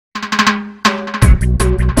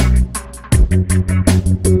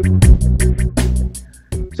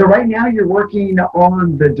So right now you're working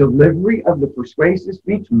on the delivery of the persuasive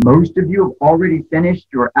speech. Most of you have already finished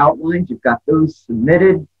your outlines. You've got those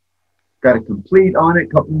submitted, got a complete on it. A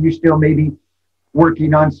couple of you still maybe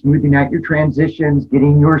working on smoothing out your transitions,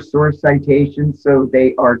 getting your source citations so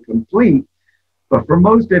they are complete. But for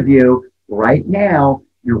most of you, right now,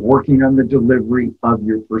 you're working on the delivery of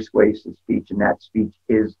your persuasive speech, and that speech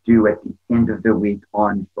is due at the end of the week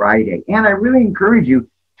on Friday. And I really encourage you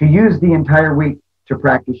to use the entire week to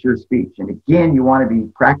practice your speech. And again, you want to be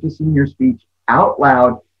practicing your speech out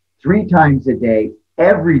loud 3 times a day,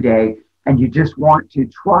 every day, and you just want to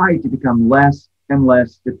try to become less and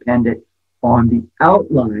less dependent on the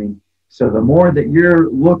outline. So the more that you're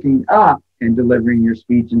looking up and delivering your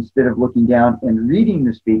speech instead of looking down and reading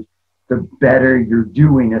the speech, the better you're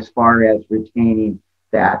doing as far as retaining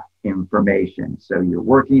that information. So you're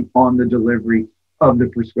working on the delivery of the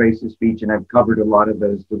persuasive speech, and I've covered a lot of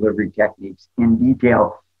those delivery techniques in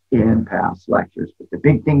detail in past lectures. But the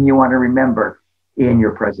big thing you want to remember in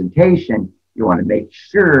your presentation, you want to make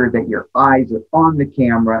sure that your eyes are on the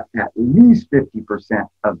camera at least 50%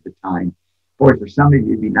 of the time. Boy, for some of you,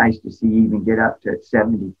 it'd be nice to see you even get up to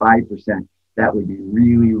 75%. That would be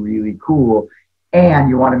really, really cool. And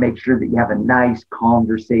you want to make sure that you have a nice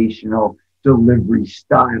conversational delivery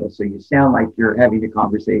style, so you sound like you're having a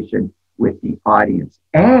conversation with the audience.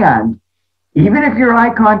 And even if your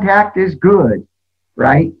eye contact is good,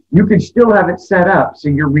 right, you can still have it set up so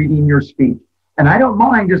you're reading your speech. And I don't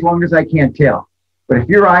mind as long as I can't tell. But if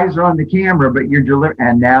your eyes are on the camera, but you're delivering,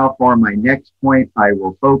 and now for my next point, I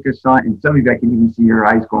will focus on, and some of you, I can even see your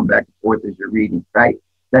eyes going back and forth as you're reading, right?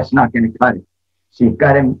 That's not going to cut it. So you've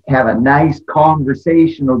got to have a nice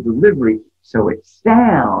conversational delivery so it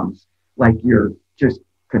sounds like you're just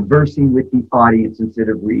conversing with the audience instead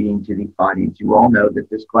of reading to the audience. You all know that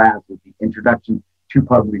this class is the introduction to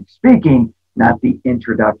public speaking, not the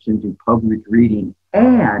introduction to public reading.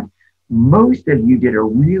 And most of you did a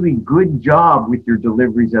really good job with your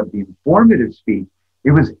deliveries of the informative speech.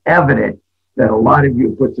 It was evident that a lot of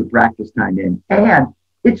you put some practice time in. And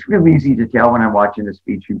it's real easy to tell when I'm watching a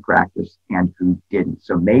speech who practiced and who didn't.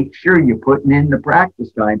 So make sure you're putting in the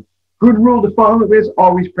practice time. Good rule to follow is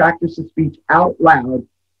always practice the speech out loud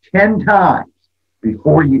 10 times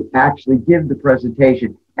before you actually give the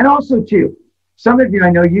presentation. And also, too, some of you, I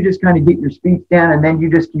know you just kind of get your speech down and then you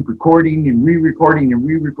just keep recording and re-recording and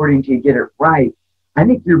re-recording until you get it right. I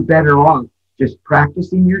think you're better off just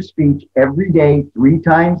practicing your speech every day, 3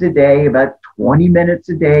 times a day, about 20 minutes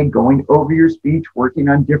a day, going over your speech, working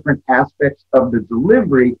on different aspects of the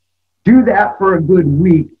delivery. Do that for a good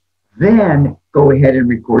week, then go ahead and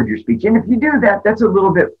record your speech. And if you do that, that's a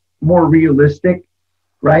little bit more realistic,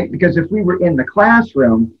 right? Because if we were in the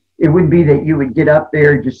classroom, it would be that you would get up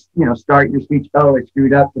there, just, start your speech. Oh, it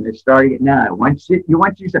screwed up and it's starting it now.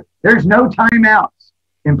 There's no timeouts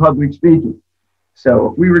in public speaking.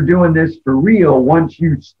 So if we were doing this for real, once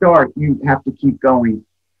you start, you have to keep going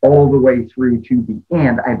all the way through to the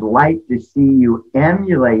end. I'd like to see you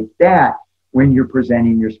emulate that when you're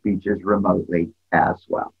presenting your speeches remotely as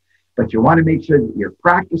well. But you want to make sure that you're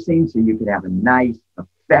practicing so you can have a nice,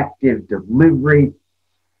 effective delivery.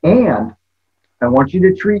 And I want you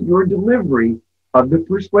to treat your delivery of the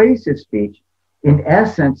persuasive speech, in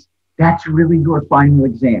essence, that's really your final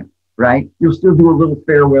exam, right? You'll still do a little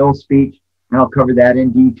farewell speech, and I'll cover that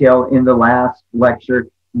in detail in the last lecture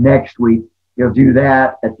next week. You'll do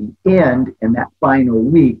that at the end in that final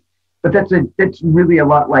week. But that's really a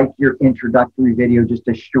lot like your introductory video, just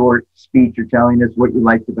a short speech. You're telling us what you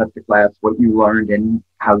liked about the class, what you learned, and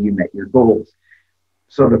how you met your goals.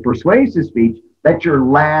 So the persuasive speech, that's your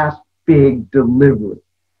last big delivery.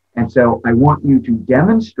 And so I want you to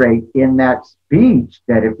demonstrate in that speech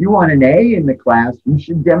that if you want an A in the class, you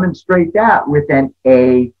should demonstrate that with an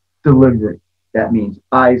A delivery. That means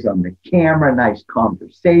eyes on the camera, nice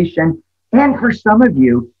conversation. And for some of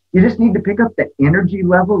you, you just need to pick up the energy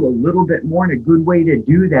level a little bit more. And a good way to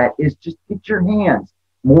do that is just get your hands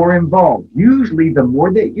more involved. Usually, the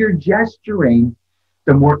more that you're gesturing,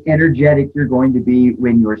 the more energetic you're going to be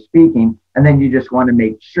when you're speaking. And then you just want to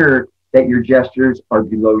make sure that your gestures are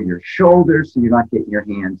below your shoulders so you're not getting your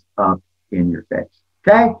hands up in your face.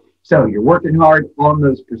 Okay? So you're working hard on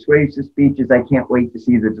those persuasive speeches. I can't wait to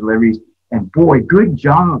see the deliveries. And boy, good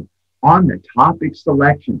job on the topic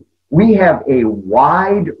selection. We have a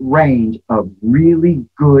wide range of really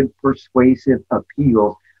good persuasive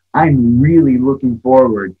appeals. I'm really looking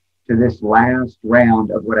forward to this last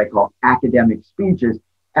round of what I call academic speeches.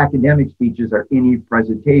 Academic speeches are any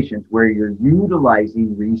presentations where you're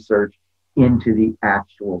utilizing research into the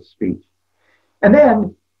actual speech. And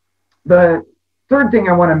then the third thing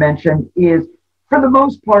I want to mention is for the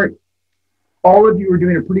most part, all of you are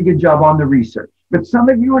doing a pretty good job on the research, but some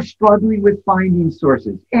of you are struggling with finding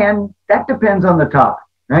sources, and that depends on the topic,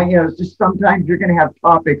 right? It's just sometimes you're going to have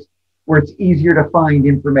topics where it's easier to find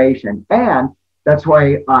information, and that's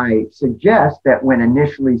why I suggest that when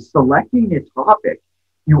initially selecting a topic,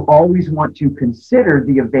 you always want to consider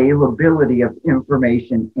the availability of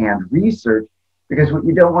information and research, because what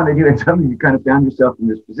you don't want to do, and some of you kind of found yourself in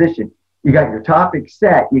this position, you got your topic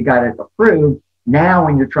set, you got it approved. Now,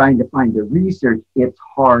 when you're trying to find the research, it's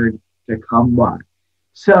hard to come by.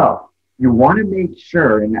 So you want to make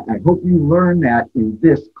sure, and I hope you learn that in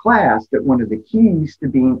this class, that one of the keys to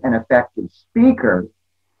being an effective speaker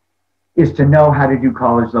is to know how to do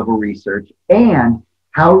college level research and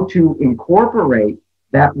how to incorporate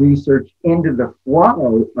that research into the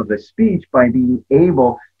flow of a speech by being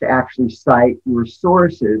able to actually cite your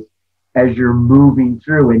sources as you're moving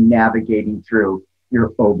through and navigating through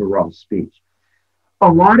your overall speech.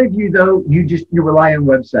 A lot of you, though, you rely on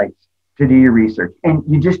websites to do your research, and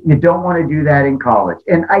you don't want to do that in college.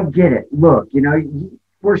 And I get it. Look,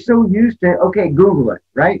 we're so used to, okay, Google it,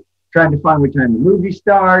 right? Trying to find what time the movie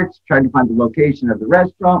starts, trying to find the location of the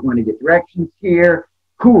restaurant, want to get directions here.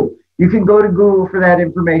 Cool. You can go to Google for that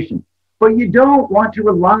information, but you don't want to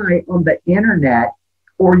rely on the internet,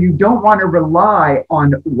 or you don't want to rely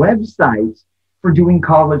on websites for doing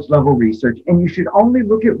college level research. And you should only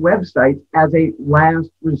look at websites as a last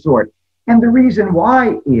resort. And the reason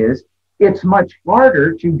why is it's much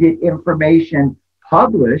harder to get information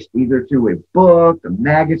published either through a book, a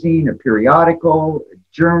magazine, a periodical, a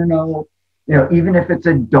journal, even if it's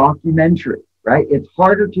a documentary, right? It's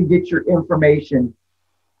harder to get your information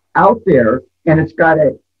out there, and it's got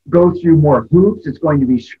to go through more hoops. It's going to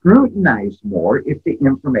be scrutinized more if the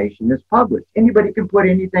information is published. Anybody can put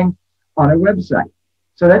anything on a website.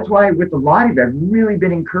 So that's why with a lot of it, I've really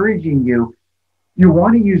been encouraging you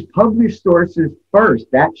want to use published sources first.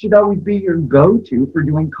 That should always be your go-to for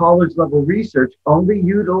doing college level research. Only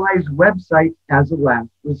utilize websites as a last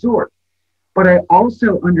resort. But I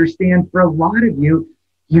also understand for a lot of you,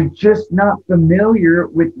 you're just not familiar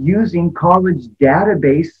with using college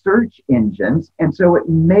database search engines. And so it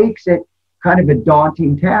makes it kind of a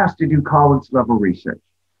daunting task to do college level research.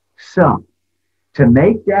 So to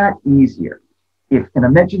make that easier, and I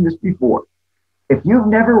mentioned this before, if you've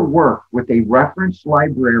never worked with a reference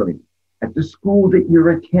librarian at the school that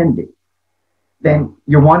you're attending, then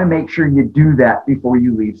you want to make sure you do that before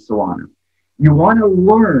you leave Solano. You want to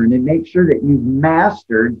learn and make sure that you've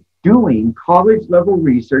mastered doing college level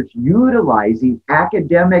research utilizing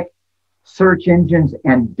academic search engines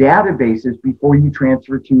and databases before you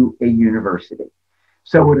transfer to a university.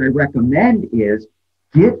 So what I recommend is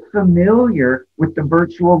get familiar with the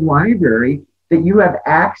virtual library that you have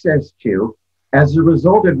access to as a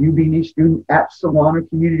result of you being a student at Solano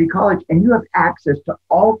Community College, and you have access to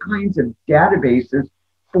all kinds of databases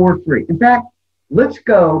for free. In fact, let's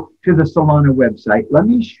go to the Solano website. Let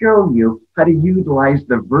me show you how to utilize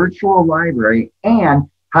the virtual library and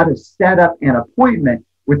how to set up an appointment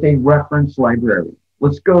with a reference librarian.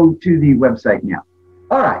 Let's go to the website now.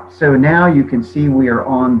 All right, so now you can see we are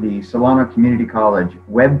on the Solano Community College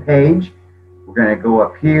webpage. We're going to go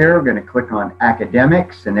up here, we're going to click on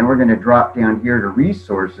academics, and then we're going to drop down here to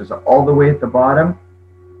resources all the way at the bottom,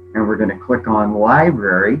 and we're going to click on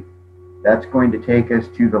library. That's going to take us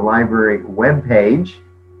to the library webpage.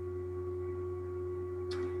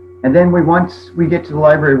 And then once we get to the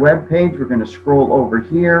library webpage, we're going to scroll over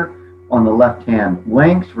here on the left-hand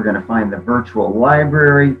links. We're going to find the virtual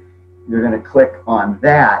library. You're going to click on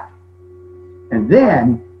that. And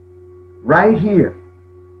then right here,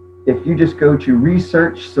 if you just go to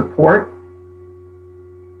research support,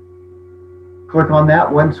 click on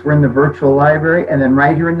that once we're in the virtual library, and then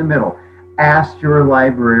right here in the middle, ask your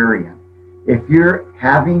librarian. If you're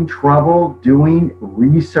having trouble doing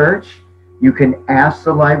research, you can ask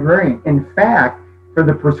the librarian. In fact, for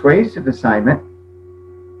the persuasive assignment,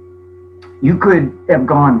 you could have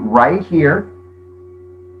gone right here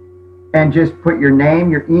and just put your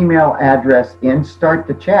name, your email address in, start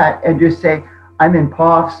the chat, and just say, I'm in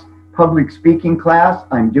POF's public speaking class.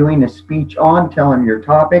 I'm doing a speech on, tell them your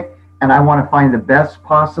topic, and I want to find the best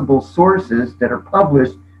possible sources that are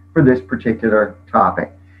published for this particular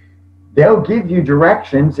topic. They'll give you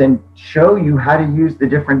directions and show you how to use the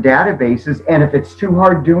different databases. And if it's too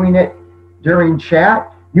hard doing it during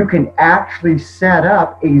chat, you can actually set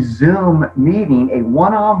up a Zoom meeting, a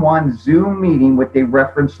one-on-one Zoom meeting with a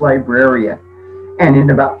reference librarian. And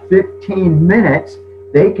in about 15 minutes,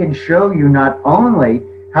 they can show you not only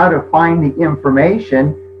how to find the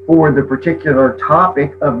information for the particular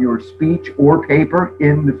topic of your speech or paper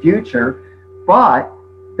in the future, but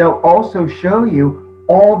they'll also show you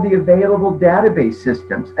all the available database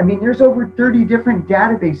systems. I mean, there's over 30 different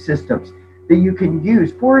database systems that you can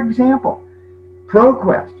use. For example,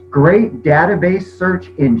 ProQuest, great database search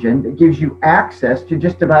engine that gives you access to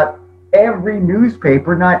just about every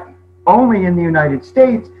newspaper, not only in the United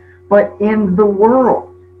States, but in the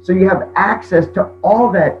world. So you have access to all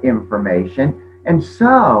that information. And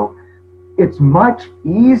so it's much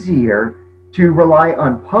easier to rely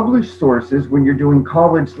on published sources when you're doing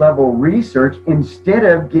college level research instead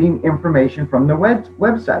of getting information from the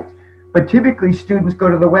websites. But typically students go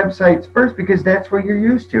to the websites first because that's where you're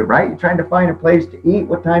used to, right? You're trying to find a place to eat,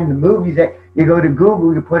 what time the movie's at. You go to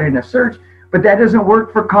Google, you put in a search, but that doesn't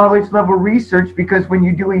work for college level research because when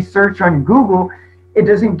you do a search on Google, it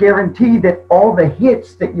doesn't guarantee that all the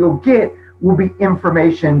hits that you'll get will be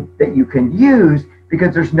information that you can use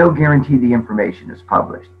because there's no guarantee the information is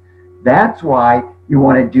published. That's why you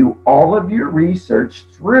want to do all of your research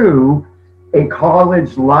through a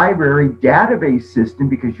college library database system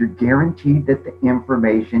because you're guaranteed that the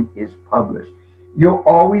information is published. You'll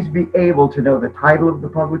always be able to know the title of the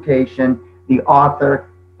publication, the author,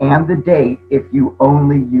 and the date if you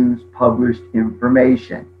only use published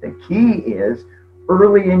information. The key is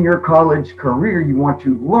early in your college career, you want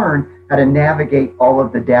to learn how to navigate all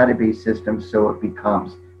of the database systems so it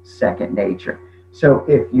becomes second nature. So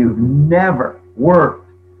if you've never worked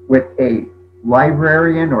with a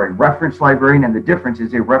librarian or a reference librarian, and the difference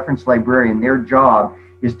is a reference librarian, their job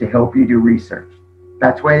is to help you do research.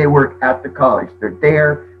 That's why they work at the college. They're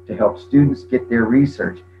there to help students get their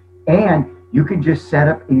research. And you can just set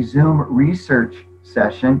up a Zoom research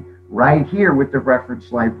session right here with the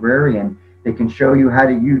reference librarian. They can show you how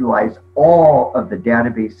to utilize all of the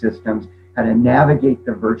database systems, how to navigate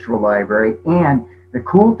the virtual library. And the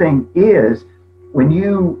cool thing is, when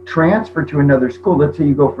you transfer to another school, let's say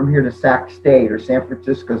you go from here to Sac State or San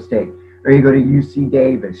Francisco State, or you go to UC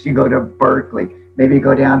Davis, you go to Berkeley, maybe you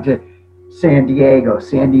go down to San Diego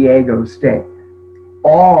State.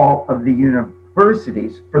 All of the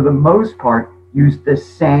universities, for the most part, use the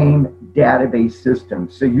same database system.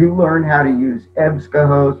 So you learn how to use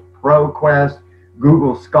EBSCOhost, ProQuest,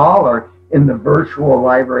 Google Scholar in the virtual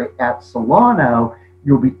library at Solano.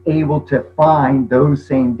 You'll be able to find those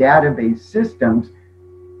same database systems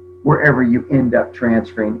wherever you end up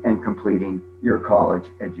transferring and completing your college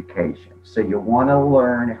education. So you'll want to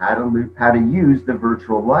learn how to use the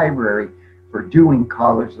virtual library for doing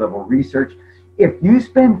college level research. If you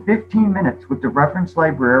spend 15 minutes with the reference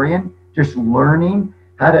librarian just learning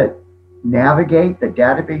how to navigate the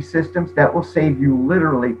database systems, that will save you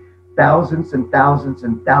literally thousands and thousands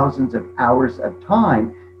and thousands of hours of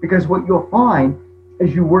time, because what you'll find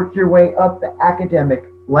as you work your way up the academic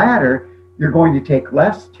ladder, you're going to take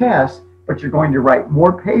less tests, but you're going to write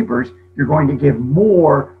more papers, you're going to give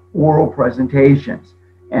more oral presentations.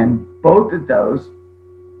 And both of those,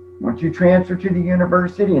 once you transfer to the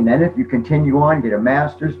university, and then if you continue on, get a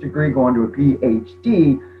master's degree, go on to a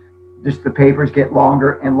PhD, just the papers get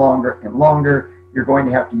longer and longer and longer. You're going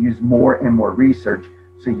to have to use more and more research.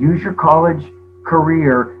 So use your college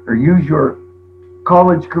career, or use your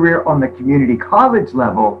college career on the community college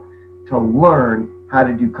level to learn how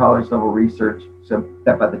to do college level research, so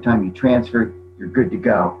that by the time you transfer, you're good to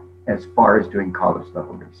go as far as doing college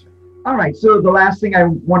level research. All right, so the last thing I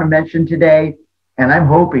want to mention today, and I'm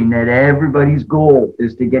hoping that everybody's goal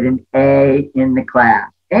is to get an A in the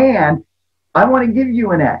class. And I want to give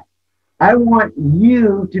you an A. I want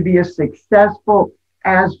you to be as successful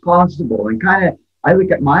as possible. And I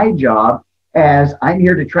look at my job as I'm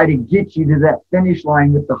here to try to get you to that finish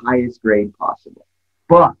line with the highest grade possible.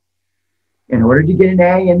 But in order to get an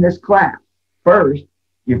A in this class, first,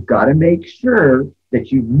 you've got to make sure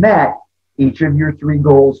that you've met each of your 3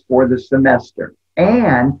 goals for the semester.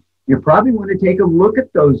 And you probably want to take a look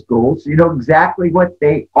at those goals so you know exactly what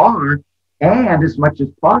they are. And as much as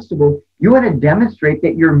possible, you want to demonstrate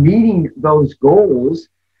that you're meeting those goals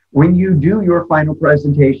when you do your final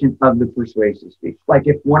presentation of the persuasive speech. Like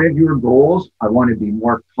if one of your goals, I want to be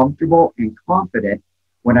more comfortable and confident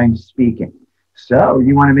when I'm speaking. So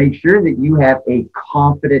you want to make sure that you have a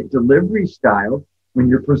confident delivery style when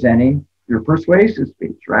you're presenting your persuasive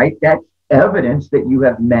speech, right? That's evidence that you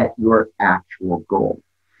have met your actual goal.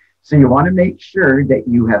 So you want to make sure that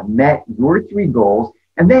you have met your 3 goals.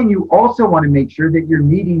 And then you also want to make sure that you're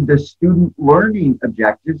meeting the student learning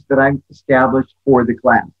objectives that I've established for the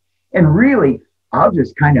class. And really, I'll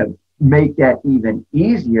just kind of make that even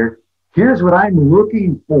easier. Here's what I'm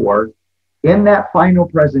looking for in that final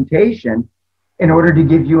presentation in order to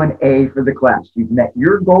give you an A for the class. You've met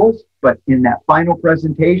your goals, but in that final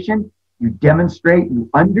presentation, you demonstrate, you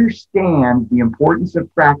understand the importance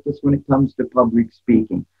of practice when it comes to public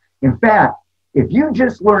speaking. In fact, if you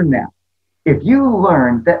just learn that, if you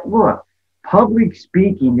learn that, look, public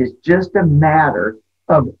speaking is just a matter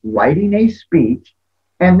of writing a speech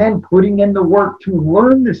and then putting in the work to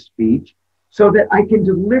learn the speech so that I can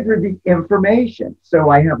deliver the information.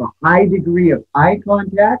 So I have a high degree of eye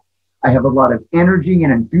contact. I have a lot of energy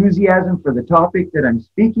and enthusiasm for the topic that I'm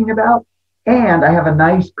speaking about. And I have a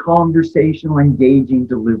nice conversational, engaging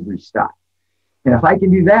delivery style. And if I can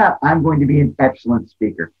do that, I'm going to be an excellent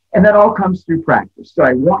speaker. And that all comes through practice. So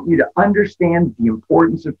I want you to understand the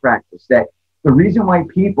importance of practice, that the reason why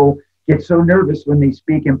people get so nervous when they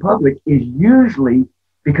speak in public is usually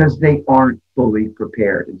because they aren't fully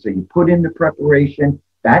prepared. And so you put in the preparation,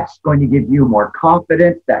 that's going to give you more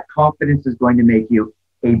confidence. That confidence is going to make you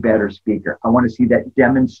a better speaker. I want to see that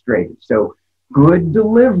demonstrated. So good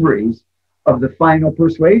deliveries of the final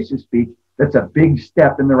persuasive speech, that's a big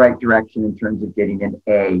step in the right direction in terms of getting an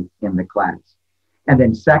A in the class. And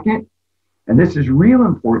then second, and this is real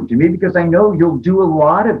important to me because I know you'll do a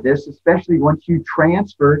lot of this, especially once you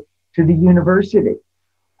transfer to the university.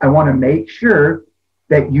 I want to make sure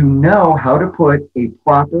that you know how to put a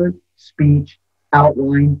proper speech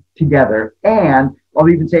outline together. And I'll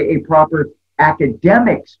even say a proper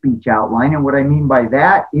academic speech outline. And what I mean by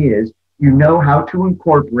that is you know how to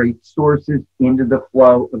incorporate sources into the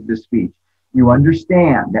flow of the speech. You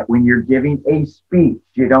understand that when you're giving a speech,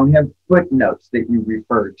 you don't have footnotes that you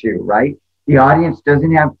refer to, right? The audience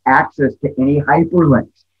doesn't have access to any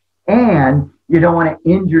hyperlinks. And you don't want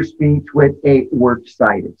to end your speech with a work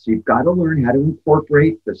cited. So you've got to learn how to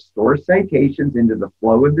incorporate the source citations into the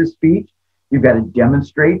flow of the speech. You've got to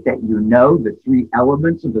demonstrate that you know the three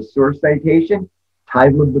elements of the source citation: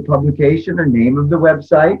 title of the publication or name of the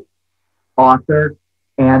website, author,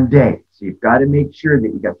 and date. So you've got to make sure that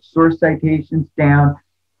you got the source citations down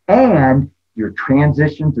and your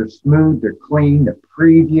transitions are smooth, they're clean, the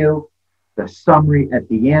preview, the summary at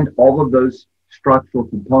the end, all of those structural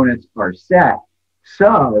components are set.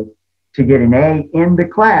 So to get an A in the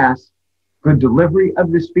class, good delivery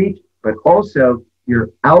of the speech, but also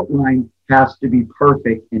your outline has to be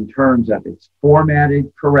perfect in terms of it's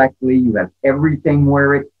formatted correctly, you have everything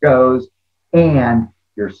where it goes, and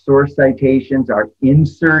your source citations are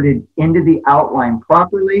inserted into the outline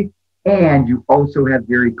properly, and you also have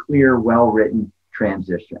very clear, well-written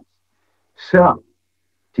transitions. So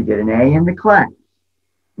to get an A in the class,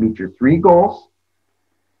 meet your three goals: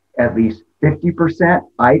 at least 50%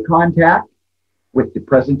 eye contact with the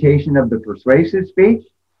presentation of the persuasive speech,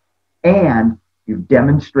 and you've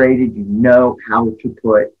demonstrated you know how to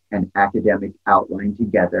put an academic outline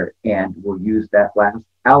together, and we'll use that last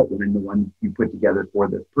outline, the one you put together for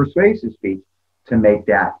the persuasive speech, to make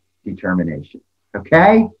that determination.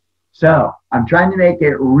 Okay? So I'm trying to make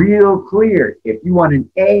it real clear. If you want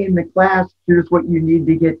an A in the class, here's what you need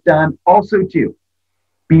to get done. Also, too,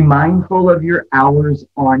 be mindful of your hours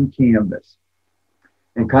on Canvas.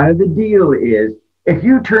 And kind of the deal is, if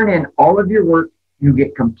you turn in all of your work, you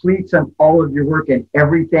get completes on all of your work, and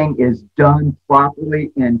everything is done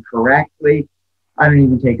properly and correctly, I don't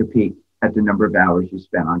even take a peek at the number of hours you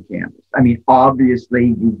spent on Canvas. I mean, obviously,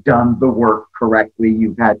 you've done the work correctly.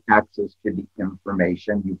 You've had access to the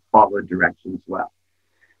information. You've followed directions well.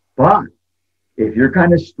 But if you're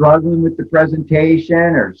kind of struggling with the presentation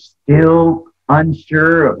or still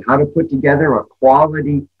unsure of how to put together a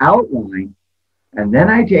quality outline, and then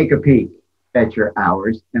I take a peek at your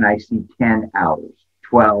hours and I see 10 hours,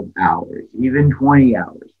 12 hours, even 20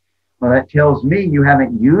 hours. Well, that tells me you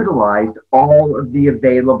haven't utilized all of the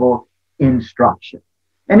available instruction.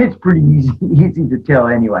 And it's pretty easy to tell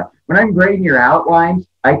anyway. When I'm grading your outlines,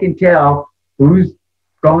 I can tell who's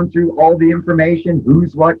gone through all the information,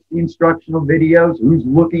 who's watched the instructional videos, who's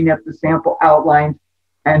looking at the sample outlines,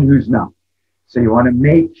 and who's not. So you want to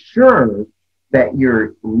make sure that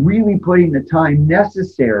you're really putting the time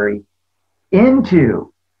necessary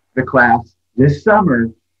into the class this summer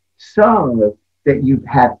so that you've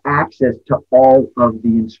had access to all of the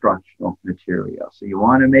instructional material. So you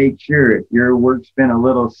want to make sure if your work's been a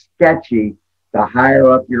little sketchy, the higher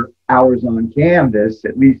up your hours on Canvas,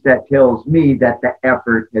 at least that tells me that the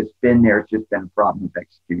effort has been there. It's just been a problem with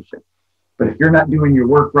execution. But if you're not doing your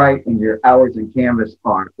work right and your hours on Canvas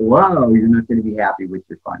are low, you're not going to be happy with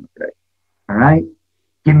your final grade. All right?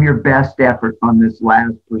 Give them your best effort on this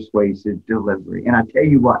last persuasive delivery. And I tell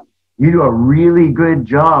you what, you do a really good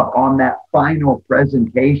job on that final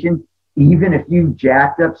presentation. Even if you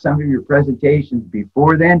jacked up some of your presentations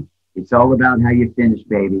before then, it's all about how you finish,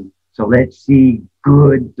 baby. So let's see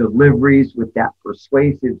good deliveries with that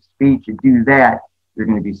persuasive speech and do that. you're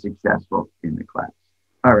going to be successful in the class.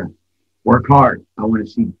 All right. Work hard. I want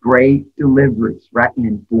to see great deliveries, right?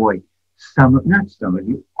 And boy, not some of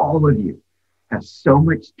you, all of you have so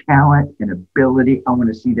much talent and ability. I want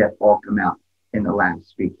to see that all come out in the last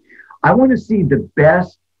speech. I want to see the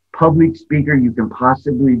best public speaker you can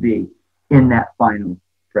possibly be in that final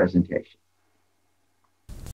presentation.